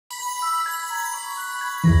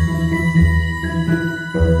Hey,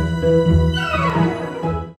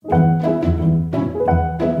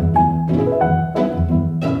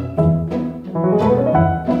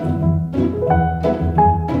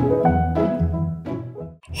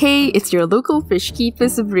 it's your local fish keeper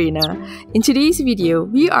Sabrina. In today's video,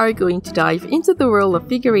 we are going to dive into the world of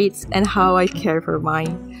figure eights and how I care for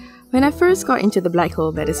mine. When I first got into the black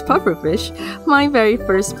hole that is pufferfish, my very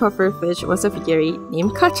first pufferfish was a figure eight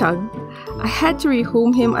named Kachang. I had to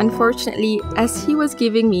rehome him unfortunately as he was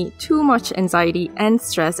giving me too much anxiety and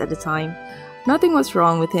stress at the time. Nothing was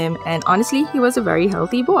wrong with him and honestly he was a very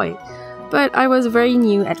healthy boy. But I was very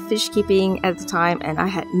new at fish keeping at the time and I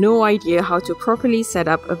had no idea how to properly set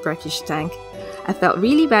up a brackish tank. I felt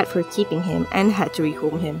really bad for keeping him and had to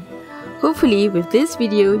rehome him. Hopefully with this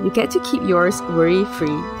video you get to keep yours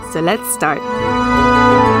worry-free. So let's start!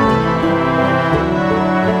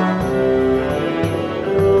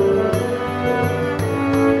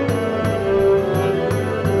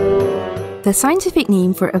 The scientific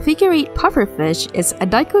name for a figure eight pufferfish is a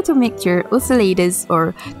Dichotomicture ocellatus,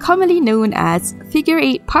 or commonly known as figure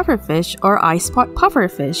eight pufferfish or eye spot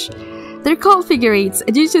pufferfish. They're called figure eights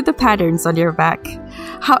due to the patterns on their back.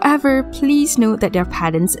 However, please note that their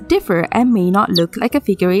patterns differ and may not look like a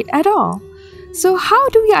figure eight at all. So how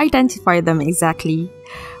do we identify them exactly?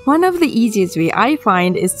 One of the easiest way I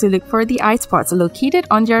find is to look for the eye spots located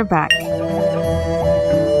on their back.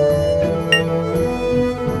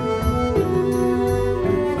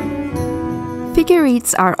 Figure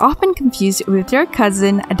eights are often confused with their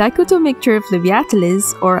cousin Dichotomicture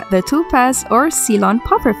fluviatilis or the topaz or Ceylon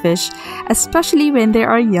pufferfish, especially when they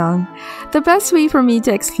are young. The best way for me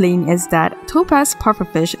to explain is that topaz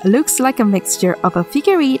pufferfish looks like a mixture of a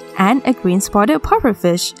figure eight and a green-spotted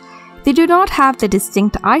pufferfish. They do not have the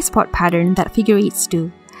distinct eye spot pattern that figure eights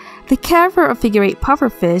do. The care for a figure eight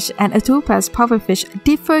pufferfish and a topaz pufferfish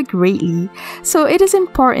differ greatly, so it is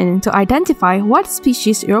important to identify what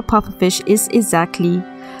species your pufferfish is exactly.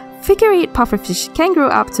 Figure eight pufferfish can grow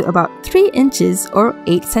up to about 3 inches or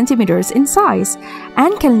 8 centimeters in size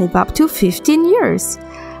and can live up to 15 years.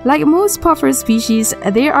 Like most puffer species,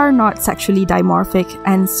 they are not sexually dimorphic,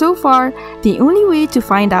 and so far, the only way to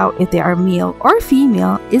find out if they are male or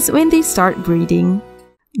female is when they start breeding.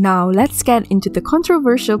 Now let's get into the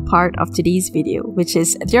controversial part of today's video, which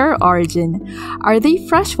is their origin. Are they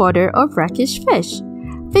freshwater or brackish fish?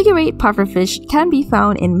 Figure eight pufferfish can be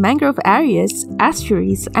found in mangrove areas,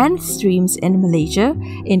 estuaries, and streams in Malaysia,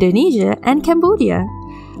 Indonesia, and Cambodia.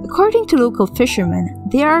 According to local fishermen,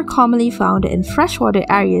 they are commonly found in freshwater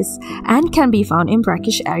areas and can be found in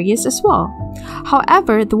brackish areas as well.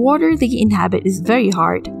 However, the water they inhabit is very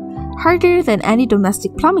hard. Harder than any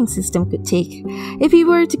domestic plumbing system could take. If we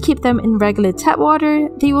were to keep them in regular tap water,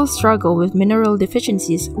 they will struggle with mineral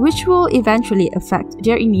deficiencies which will eventually affect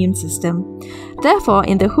their immune system. Therefore,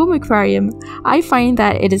 in the home aquarium, I find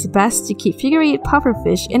that it is best to keep figure eight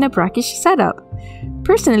pufferfish in a brackish setup.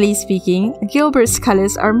 Personally speaking, Gilbert's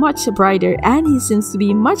colors are much brighter and he seems to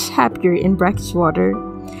be much happier in brackish water.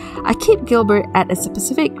 I keep Gilbert at a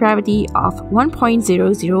specific gravity of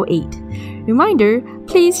 1.008. Reminder,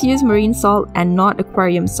 please use marine salt and not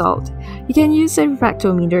aquarium salt. You can use a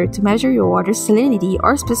refractometer to measure your water salinity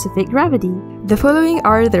or specific gravity. The following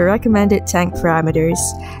are the recommended tank parameters: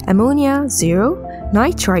 ammonia 0,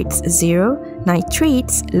 nitrites 0,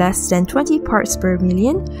 nitrates less than 20 parts per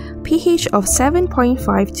million, pH of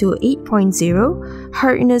 7.5 to 8.0,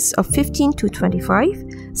 hardness of 15 to 25,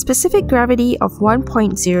 specific gravity of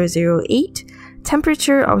 1.008,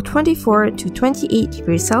 temperature of 24 to 28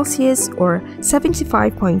 degrees Celsius or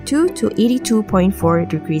 75.2 to 82.4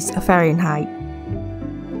 degrees Fahrenheit.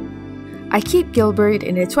 I keep Gilbert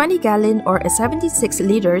in a 20-gallon or a 76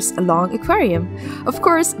 liters long aquarium. Of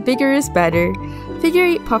course, bigger is better. Figure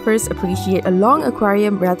eight puffers appreciate a long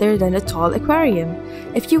aquarium rather than a tall aquarium.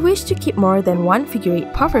 If you wish to keep more than one figure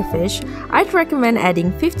eight pufferfish, I'd recommend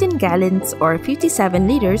adding 15 gallons or 57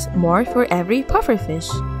 liters more for every pufferfish.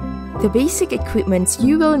 The basic equipment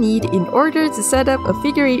you will need in order to set up a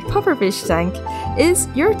figure eight pufferfish tank is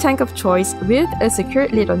your tank of choice with a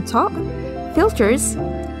secured lid on top, filters,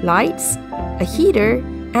 lights, a heater,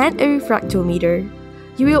 and a refractometer.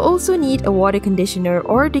 You will also need a water conditioner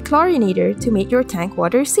or dechlorinator to make your tank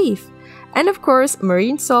water safe, and of course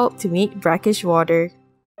marine salt to make brackish water.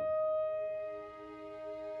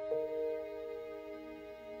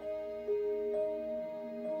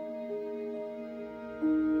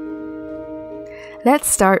 Let's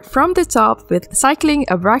start from the top with cycling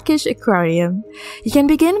a brackish aquarium. You can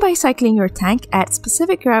begin by cycling your tank at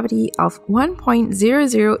specific gravity of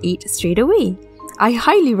 1.008 straight away. I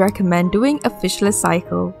highly recommend doing a fishless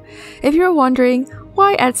cycle. If you're wondering,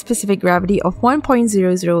 why at specific gravity of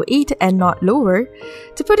 1.008 and not lower?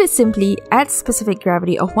 To put it simply, at specific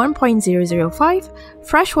gravity of 1.005,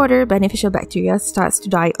 freshwater beneficial bacteria starts to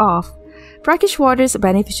die off. Brackish water's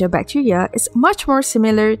beneficial bacteria is much more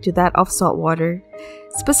similar to that of saltwater.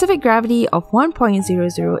 Specific gravity of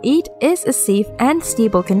 1.008 is a safe and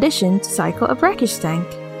stable condition to cycle a brackish tank.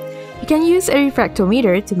 You can use a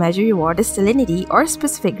refractometer to measure your water salinity or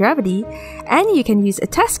specific gravity, and you can use a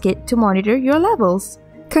test kit to monitor your levels.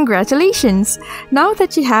 Congratulations! Now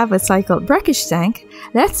that you have a cycled brackish tank,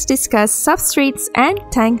 let's discuss substrates and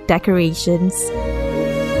tank decorations.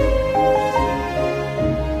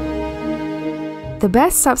 The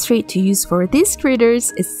best substrate to use for these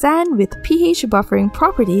critters is sand with pH buffering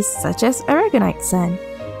properties such as aragonite sand.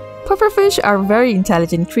 Pufferfish are very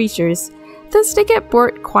intelligent creatures, thus they get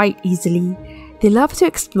bored quite easily. They love to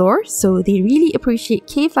explore, so they really appreciate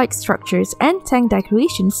cave-like structures and tank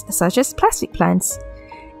decorations such as plastic plants.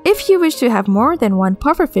 If you wish to have more than one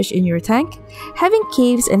pufferfish in your tank, having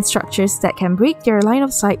caves and structures that can break their line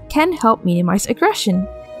of sight can help minimize aggression.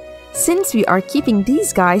 Since we are keeping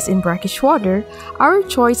these guys in brackish water, our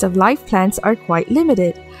choice of live plants are quite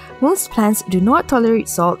limited. Most plants do not tolerate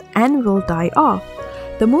salt and will die off.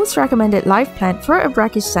 The most recommended live plant for a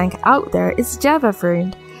brackish tank out there is Java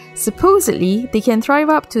fern. Supposedly, they can thrive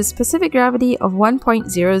up to a specific gravity of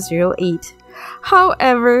 1.008.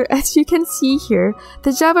 However, as you can see here,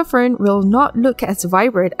 the Java fern will not look as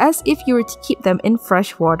vibrant as if you were to keep them in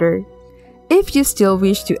fresh water. If you still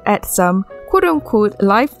wish to add some quote-unquote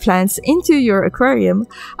live plants into your aquarium,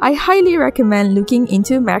 I highly recommend looking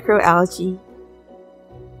into macroalgae.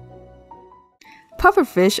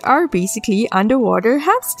 Pufferfish are basically underwater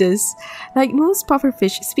hamsters. Like most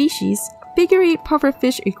pufferfish species, figure-8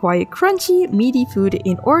 pufferfish require crunchy, meaty food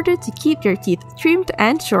in order to keep their teeth trimmed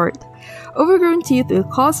and short. Overgrown teeth will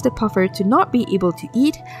cause the puffer to not be able to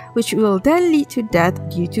eat, which will then lead to death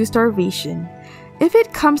due to starvation. If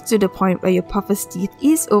it comes to the point where your puffer's teeth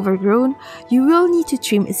is overgrown, you will need to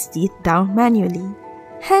trim its teeth down manually.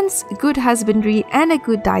 Hence, good husbandry and a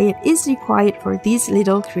good diet is required for these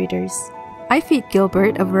little critters. I feed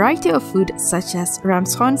Gilbert a variety of food such as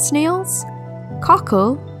ram's horn snails,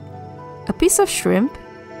 cockle, a piece of shrimp,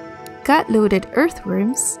 gut-loaded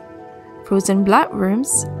earthworms, frozen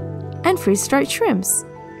bloodworms, and freeze-dried shrimps.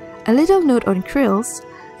 A little note on krills: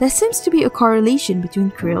 there seems to be a correlation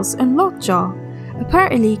between krills and lockjaw.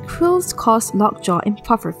 Apparently, krills cause lockjaw in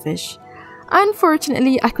pufferfish.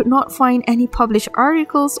 Unfortunately, I could not find any published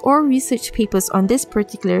articles or research papers on this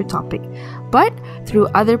particular topic, but through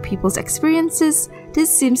other people's experiences,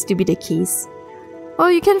 this seems to be the case.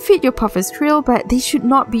 Well, you can feed your puffers krill, but they should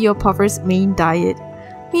not be your puffer's main diet.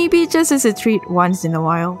 Maybe just as a treat once in a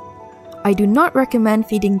while. I do not recommend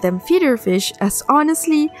feeding them feeder fish, as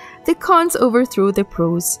honestly, the cons overthrow the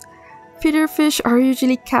pros. Feeder fish are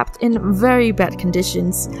usually kept in very bad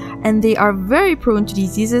conditions, and they are very prone to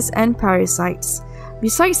diseases and parasites.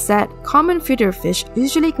 Besides that, common feeder fish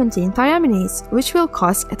usually contain thiaminase, which will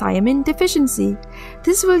cause a thiamine deficiency.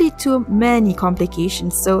 This will lead to many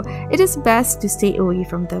complications, so it is best to stay away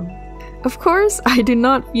from them. Of course, I do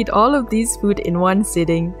not feed all of these food in one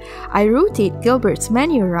sitting. I rotate Gilbert's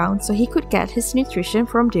menu around so he could get his nutrition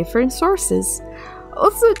from different sources.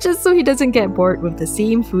 Also, just so he doesn't get bored with the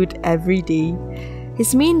same food every day.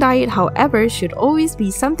 His main diet, however, should always be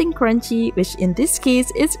something crunchy, which in this case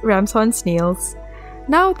is ram's horn snails.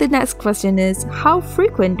 Now, the next question is, how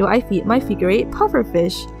frequent do I feed my figure-8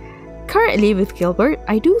 pufferfish? Currently with Gilbert,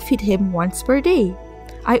 I do feed him once per day.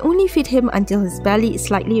 I only feed him until his belly is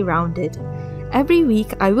slightly rounded. Every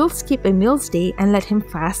week, I will skip a meals day and let him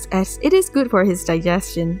fast, as it is good for his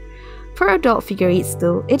digestion. For adult figure-8s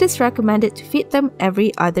though, it is recommended to feed them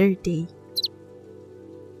every other day.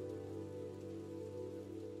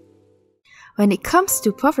 When it comes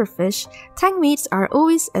to pufferfish, tank mates are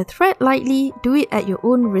always a tread lightly, do it at your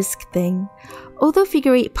own risk thing. Although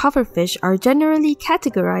figure-8 pufferfish are generally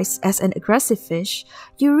categorized as an aggressive fish,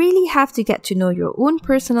 you really have to get to know your own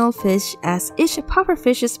personal fish, as each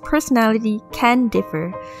pufferfish's personality can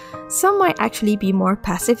differ. Some might actually be more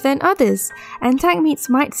passive than others, and tank mates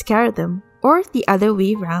might scare them, or the other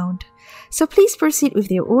way round. So please proceed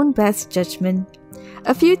with your own best judgment.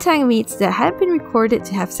 A few tank mates that have been recorded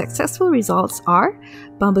to have successful results are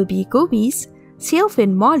bumblebee gobies,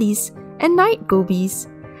 sailfin mollies, and night gobies.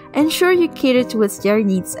 Ensure you cater towards their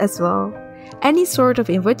needs as well. Any sort of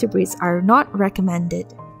invertebrates are not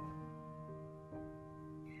recommended.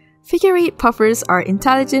 Figure-8 puffers are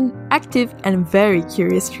intelligent, active, and very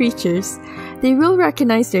curious creatures. They will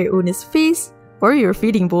recognize their owner's face or your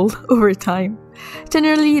feeding bowl over time.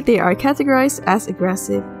 Generally, they are categorized as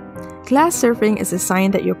aggressive. Glass surfing is a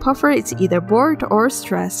sign that your puffer is either bored or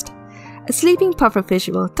stressed. A sleeping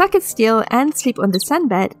pufferfish will tuck its tail and sleep on the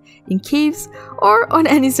sandbed, in caves, or on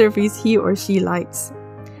any surface he or she likes.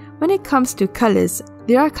 When it comes to colors,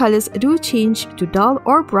 their colors do change to dull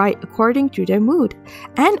or bright according to their mood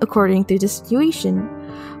and according to the situation.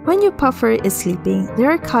 When your puffer is sleeping,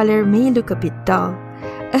 their color may look a bit dull.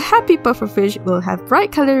 A happy pufferfish will have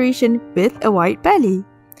bright coloration with a white belly.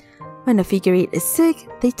 When a figure 8 is sick,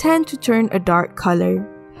 they tend to turn a dark color.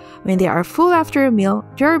 When they are full after a meal,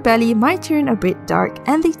 their belly might turn a bit dark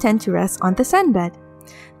and they tend to rest on the sandbed.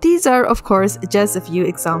 These are, of course, just a few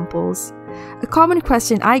examples. A common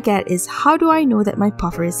question I get is, how do I know that my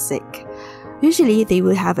puffer is sick? Usually, they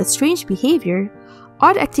will have a strange behavior,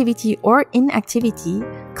 odd activity or inactivity,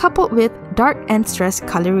 coupled with dark and stressed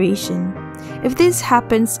coloration. If this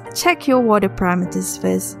happens, check your water parameters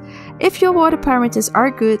first. If your water parameters are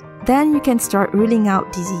good, then you can start ruling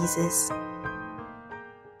out diseases.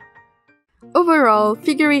 Overall,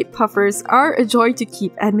 figure 8 puffers are a joy to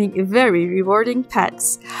keep and make very rewarding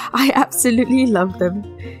pets. I absolutely love them.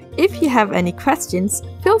 If you have any questions,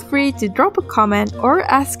 feel free to drop a comment or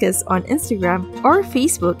ask us on Instagram or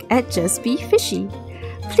Facebook at Just BeFishy.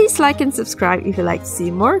 Please like and subscribe if you like to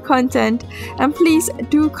see more content, and please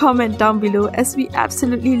do comment down below as we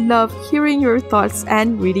absolutely love hearing your thoughts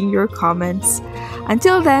and reading your comments.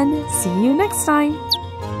 Until then, see you next time!